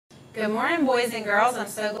Good morning, boys and girls. I'm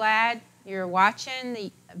so glad you're watching the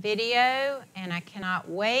video, and I cannot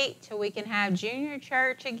wait till we can have junior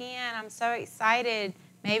church again. I'm so excited.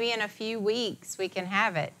 Maybe in a few weeks we can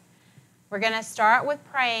have it. We're going to start with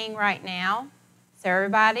praying right now. So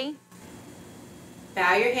everybody,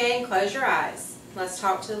 bow your head and close your eyes. Let's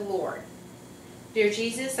talk to the Lord. Dear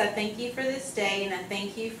Jesus, I thank you for this day, and I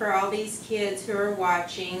thank you for all these kids who are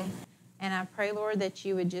watching. And I pray, Lord, that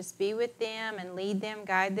you would just be with them and lead them,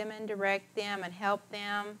 guide them, and direct them and help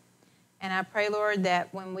them. And I pray, Lord,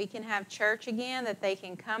 that when we can have church again, that they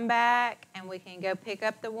can come back and we can go pick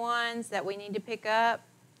up the ones that we need to pick up.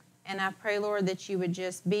 And I pray, Lord, that you would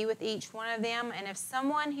just be with each one of them. And if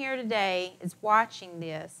someone here today is watching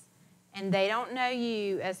this and they don't know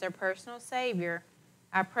you as their personal Savior,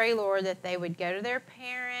 I pray, Lord, that they would go to their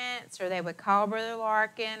parents or they would call Brother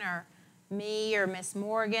Larkin or me or Miss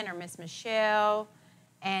Morgan or Miss Michelle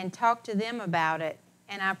and talk to them about it.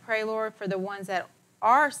 And I pray, Lord, for the ones that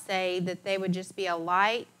are saved, that they would just be a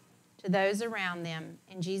light to those around them.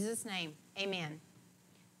 In Jesus' name, amen.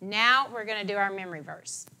 Now we're going to do our memory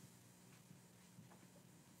verse.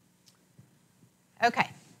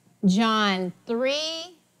 Okay, John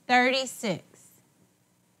 3:36.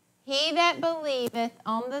 He that believeth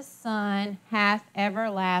on the Son hath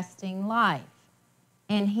everlasting life,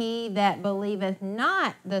 and he that believeth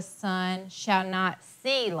not the Son shall not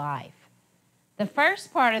see life. The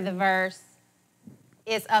first part of the verse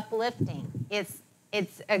is uplifting. It's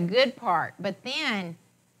a good part. But then,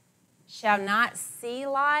 shall not see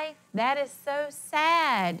life? That is so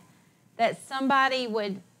sad that somebody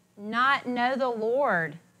would not know the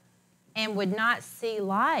Lord and would not see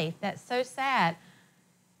life. That's so sad.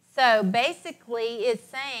 So basically it's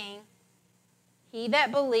saying, he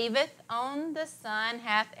that believeth on the Son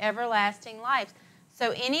hath everlasting life.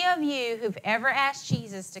 So any of you who've ever asked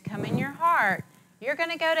Jesus to come in your heart, you're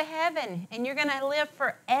going to go to heaven and you're going to live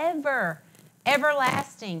forever,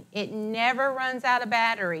 everlasting. It never runs out of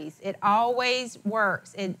batteries. It always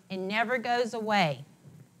works. It never goes away.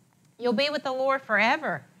 You'll be with the Lord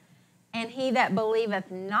forever. And he that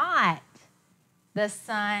believeth not the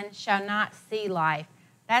Son shall not see life.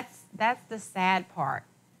 That's the sad part.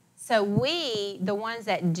 So we, the ones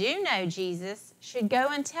that do know Jesus, should go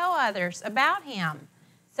and tell others about him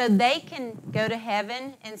so they can go to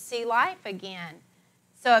heaven and see life again.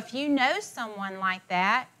 So if you know someone like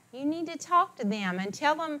that, you need to talk to them and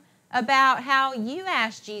tell them about how you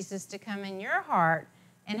asked Jesus to come in your heart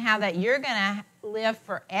and how that you're going to live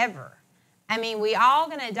forever. I mean, we all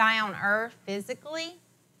going to die on earth physically,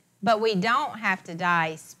 but we don't have to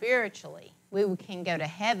die spiritually. We can go to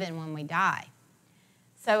heaven when we die.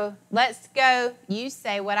 So let's go. You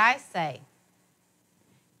say what I say.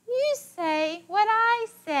 You say what I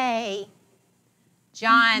say.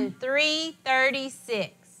 John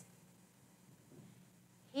 3:36.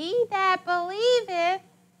 He that believeth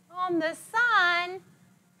on the Son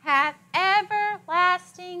hath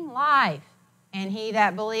everlasting life, and he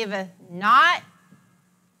that believeth not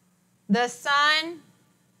the Son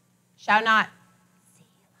shall not see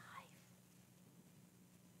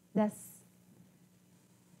life.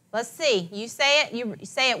 Let's see. You say it. You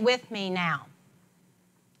say it with me now.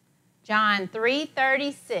 John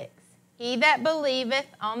 3:36. He that believeth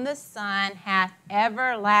on the Son hath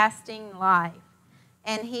everlasting life,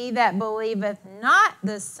 and he that believeth not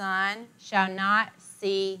the Son shall not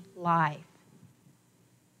see life.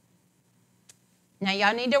 Now,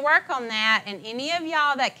 y'all need to work on that, and any of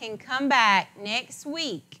y'all that can come back next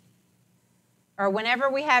week, or whenever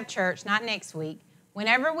we have church, not next week,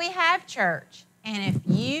 whenever we have church, and if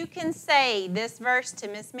you can say this verse to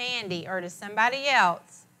Miss Mandy or to somebody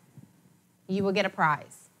else, you will get a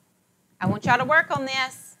prize. I want y'all to work on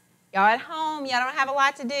this. Y'all at home, y'all don't have a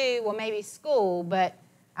lot to do. Well, maybe school, but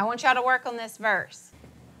I want y'all to work on this verse.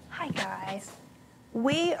 Hi, guys.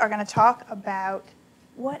 We are going to talk about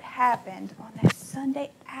what happened on that Sunday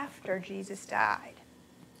after Jesus died.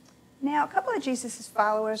 Now, a couple of Jesus'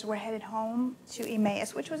 followers were headed home to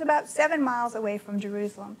Emmaus, which was about 7 miles away from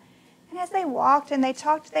Jerusalem. And as they walked and they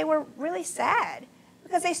talked, they were really sad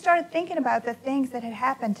because they started thinking about the things that had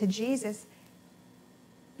happened to Jesus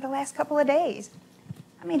the last couple of days.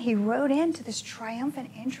 I mean, he rode into this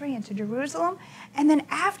triumphant entry into Jerusalem, and then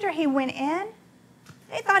after he went in,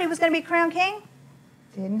 they thought he was going to be crowned king.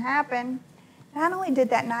 Didn't happen. Not only did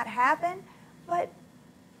that not happen, but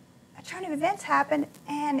a turn of events happened,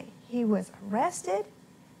 and he was arrested,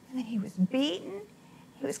 and then he was beaten.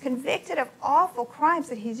 He was convicted of awful crimes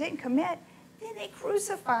that he didn't commit. Then they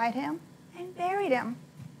crucified him and buried him.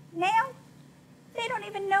 Now, they don't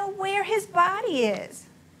even know where his body is.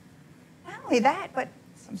 Not only that, but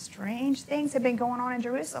some strange things had been going on in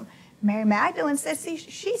Jerusalem. Mary Magdalene said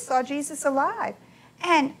she saw Jesus alive.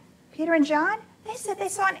 And Peter and John, they said they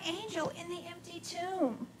saw an angel in the empty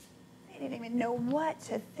tomb. They didn't even know what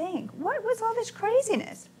to think. What was all this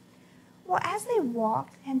craziness? Well, as they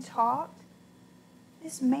walked and talked,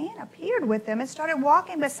 this man appeared with them and started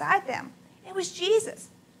walking beside them. It was Jesus,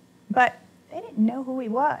 but they didn't know who he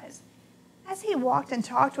was. As he walked and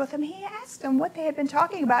talked with them, he asked them what they had been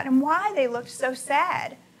talking about and why they looked so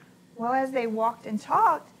sad. Well, as they walked and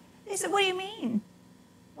talked, they said, "What do you mean?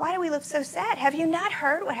 Why do we look so sad? Have you not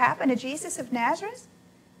heard what happened to Jesus of Nazareth?"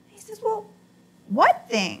 He says, "Well, what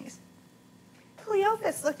things?"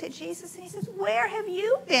 Cleophas looked at Jesus and he says, "Where have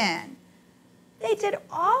you been?" They did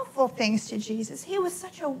awful things to Jesus. He was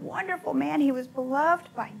such a wonderful man. He was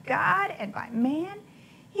beloved by God and by man.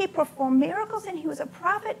 He performed miracles and he was a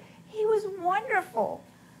prophet. He was wonderful.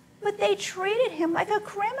 But they treated him like a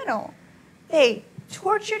criminal. They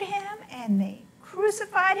tortured him and they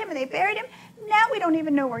crucified him and they buried him. Now we don't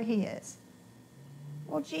even know where he is.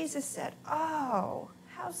 Well, Jesus said, "Oh,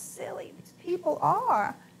 how silly these people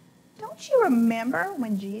are. Don't you remember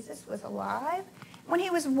when Jesus was alive? When he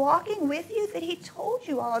was walking with you, that he told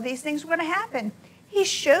you all of these things were going to happen. He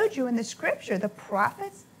showed you in the scripture. The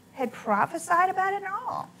prophets had prophesied about it and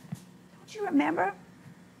all. Don't you remember?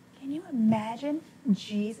 Can you imagine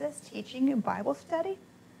Jesus teaching you Bible study?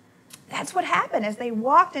 That's what happened as they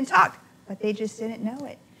walked and talked, but they just didn't know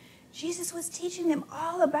it. Jesus was teaching them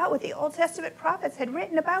all about what the Old Testament prophets had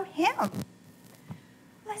written about him.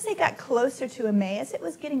 As they got closer to Emmaus, it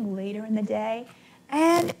was getting later in the day,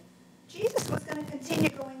 and Jesus was going to continue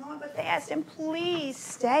going on, but they asked him, "Please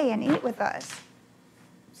stay and eat with us."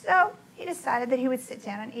 So he decided that he would sit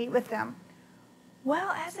down and eat with them.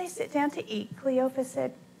 Well, as they sit down to eat, Cleophas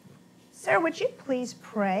said, "Sir, would you please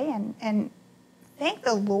pray and thank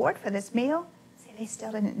the Lord for this meal?" See, they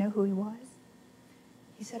still didn't know who he was.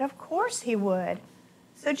 He said, "Of course he would."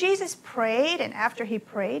 So Jesus prayed, and after he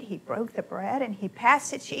prayed, he broke the bread and he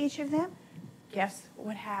passed it to each of them. Guess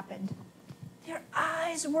what happened? Their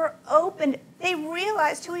eyes were opened. They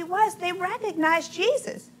realized who he was. They recognized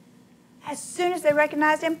Jesus. As soon as they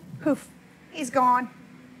recognized him, poof, he's gone.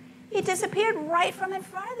 He disappeared right from in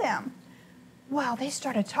front of them. Well, they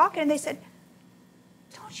started talking and they said,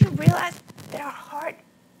 "Don't you realize that our heart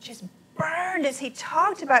just burned as he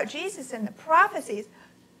talked about Jesus and the prophecies?"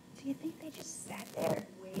 Do you think they just sat there and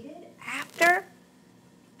waited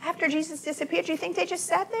after Jesus disappeared? Do you think they just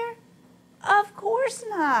sat there? Of course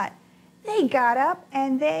not. They got up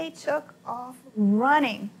and they took off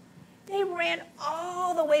running. They ran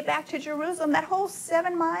all the way back to Jerusalem, that whole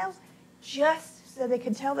 7 miles, just so they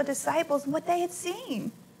could tell the disciples what they had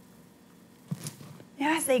seen.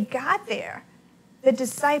 Now, as they got there, the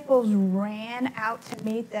disciples ran out to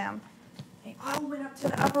meet them. They all went up to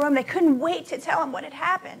the upper room. They couldn't wait to tell them what had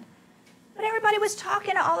happened. But everybody was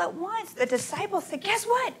talking all at once. The disciples said, "Guess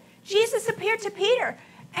what? Jesus appeared to Peter."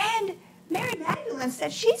 And Mary Magdalene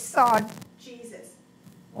said she saw Jesus.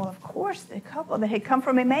 Well, of course, the couple that had come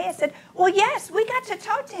from Emmaus said, "Well, yes, we got to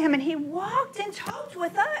talk to him, and he walked and talked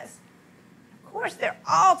with us." Of course, they're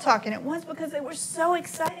all talking at once because they were so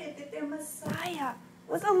excited that their Messiah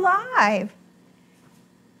was alive.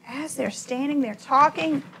 As they're standing there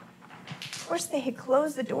talking, of course, they had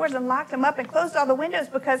closed the doors and locked them up and closed all the windows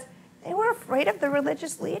because they were afraid of the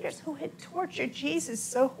religious leaders who had tortured Jesus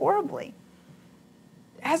so horribly.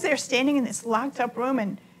 As they're standing in this locked up room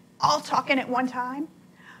and all talking at one time,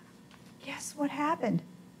 guess what happened?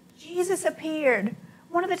 Jesus appeared.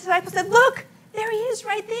 One of the disciples said, "Look, there he is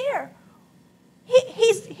right there.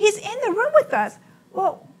 He's in the room with us."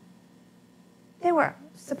 Well, they were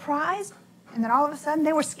surprised, and then all of a sudden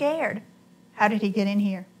they were scared. How did he get in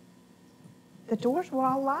here? The doors were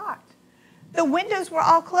all locked. The windows were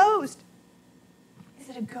all closed. Is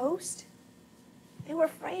it a ghost? They were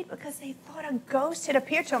afraid because they thought a ghost had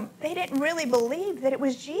appeared to them. They didn't really believe that it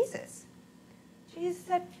was Jesus. Jesus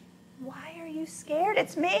said, "Why are you scared?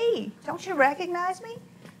 It's me. Don't you recognize me?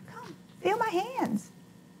 Come, feel my hands."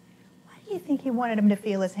 Why do you think he wanted them to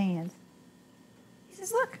feel his hands? He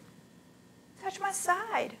says, "Look, touch my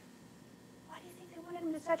side." Why do you think they wanted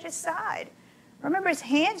him to touch his side? Remember, his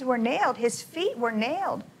hands were nailed. His feet were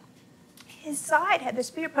nailed. His side had the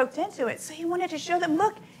spear poked into it. So he wanted to show them,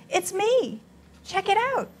 "Look, it's me. Check it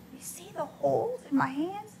out. You see the holes in my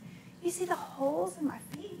hands? You see the holes in my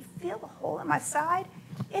feet? You feel the hole in my side?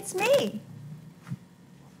 It's me."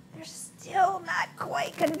 They're still not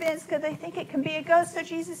quite convinced because they think it can be a ghost. So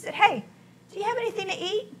Jesus said, "Hey, do you have anything to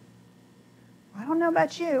eat?" "I don't know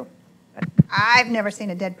about you, but I've never seen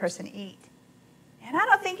a dead person eat. And I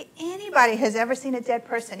don't think anybody has ever seen a dead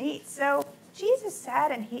person eat." So Jesus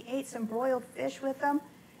sat and he ate some broiled fish with them,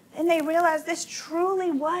 then they realized this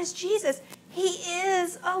truly was Jesus. He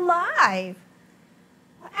is alive.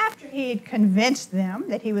 Well, after he had convinced them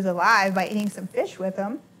that he was alive by eating some fish with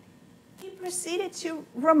them, he proceeded to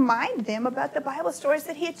remind them about the Bible stories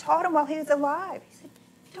that he had taught them while he was alive. He said,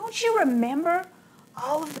 don't you remember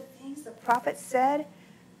all of the things the prophets said?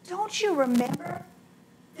 Don't you remember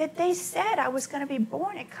that they said I was going to be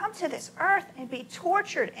born and come to this earth and be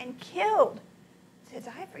tortured and killed to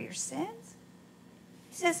die for your sins?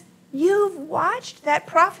 He says, you've watched that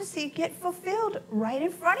prophecy get fulfilled right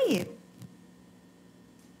in front of you.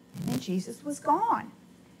 And then Jesus was gone.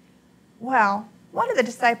 Well, one of the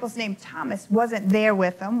disciples named Thomas wasn't there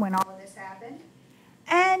with them when all of this happened.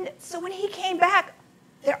 And so when he came back,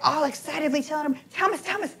 they're all excitedly telling him,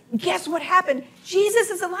 Thomas, guess what happened?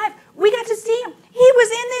 Jesus is alive. We got to see him. He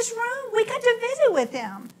was in this room. We got to visit with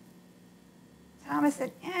him. Thomas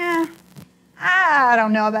said, I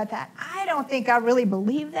don't know about that. I don't think I really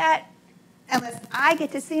believe that unless I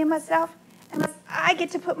get to see him myself, unless I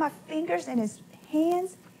get to put my fingers in his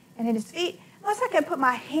hands and in his feet, unless I can put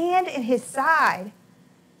my hand in his side.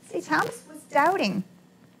 See, Thomas was doubting.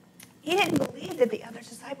 He didn't believe that the other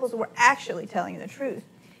disciples were actually telling the truth.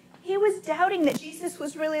 He was doubting that Jesus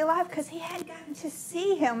was really alive because he hadn't gotten to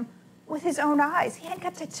see him with his own eyes. He hadn't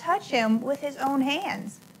got to touch him with his own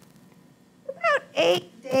hands. About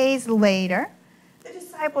 8 days later, the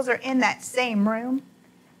disciples are in that same room,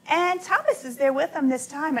 and Thomas is there with them this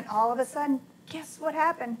time, and all of a sudden, guess what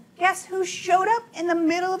happened? Guess who showed up in the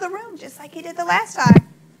middle of the room just like he did the last time?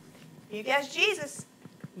 You guessed Jesus.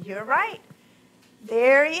 You're right.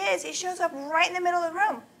 There he is. He shows up right in the middle of the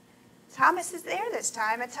room. Thomas is there this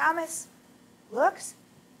time, and Thomas looks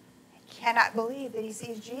and cannot believe that he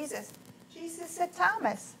sees Jesus. Jesus said,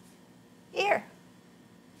 Thomas, here,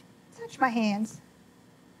 touch my hands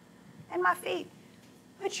and my feet.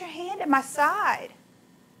 Put your hand in my side.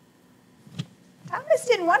 Thomas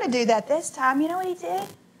didn't want to do that this time. You know what he did?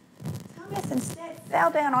 Thomas instead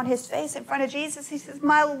fell down on his face in front of Jesus. He says,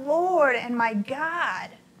 my Lord and my God.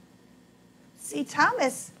 See,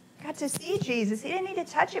 Thomas got to see Jesus. He didn't need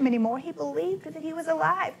to touch him anymore. He believed that he was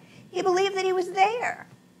alive. He believed that he was there.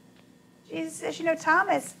 Jesus says, you know,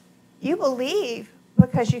 Thomas, you believe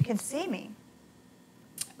because you can see me.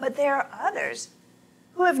 But there are others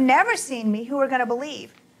who have never seen me who are going to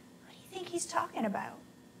believe. What do you think he's talking about?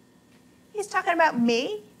 He's talking about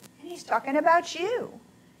me, and he's talking about you.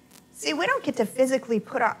 See, we don't get to physically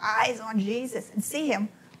put our eyes on Jesus and see him.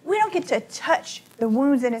 We don't get to touch the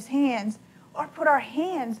wounds in his hands or put our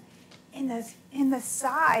hands in the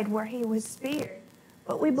side where he was speared.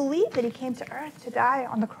 But we believe that he came to earth to die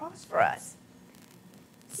on the cross for us.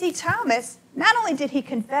 See, Thomas, not only did he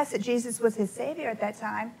confess that Jesus was his Savior at that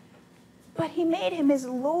time, but he made him his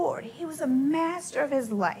Lord. He was a master of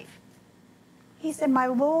his life. He said, my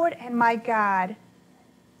Lord and my God.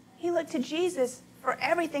 He looked to Jesus for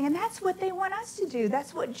everything, and that's what they want us to do.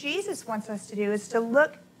 That's what Jesus wants us to do, is to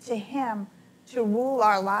look to him to rule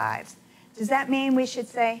our lives. Does that mean we should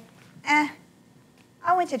say, I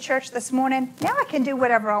went to church this morning, now I can do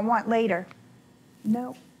whatever I want later?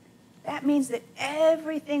 No. That means that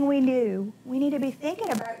everything we do, we need to be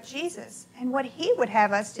thinking about Jesus and what he would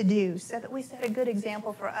have us to do so that we set a good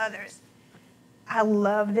example for others. I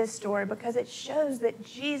love this story because it shows that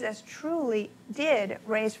Jesus truly did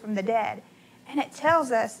raise from the dead. And it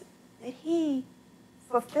tells us that he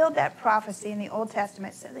fulfilled that prophecy in the Old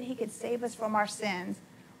Testament so that he could save us from our sins.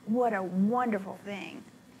 What a wonderful thing.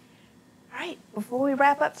 All right, before we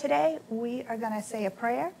wrap up today, we are going to say a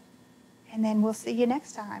prayer, and then we'll see you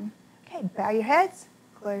next time. Okay, bow your heads,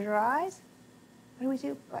 close your eyes. What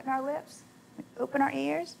do? Button our lips, open our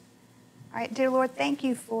ears. All right, dear Lord, thank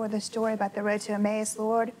you for the story about the road to Emmaus,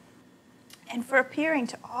 Lord, and for appearing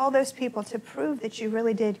to all those people to prove that you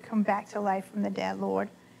really did come back to life from the dead, Lord.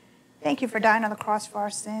 Thank you for dying on the cross for our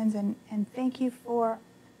sins, and thank you for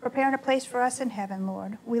preparing a place for us in heaven,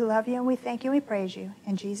 Lord. We love you, and we thank you, and we praise you.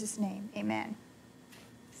 In Jesus' name, amen.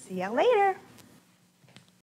 See you later.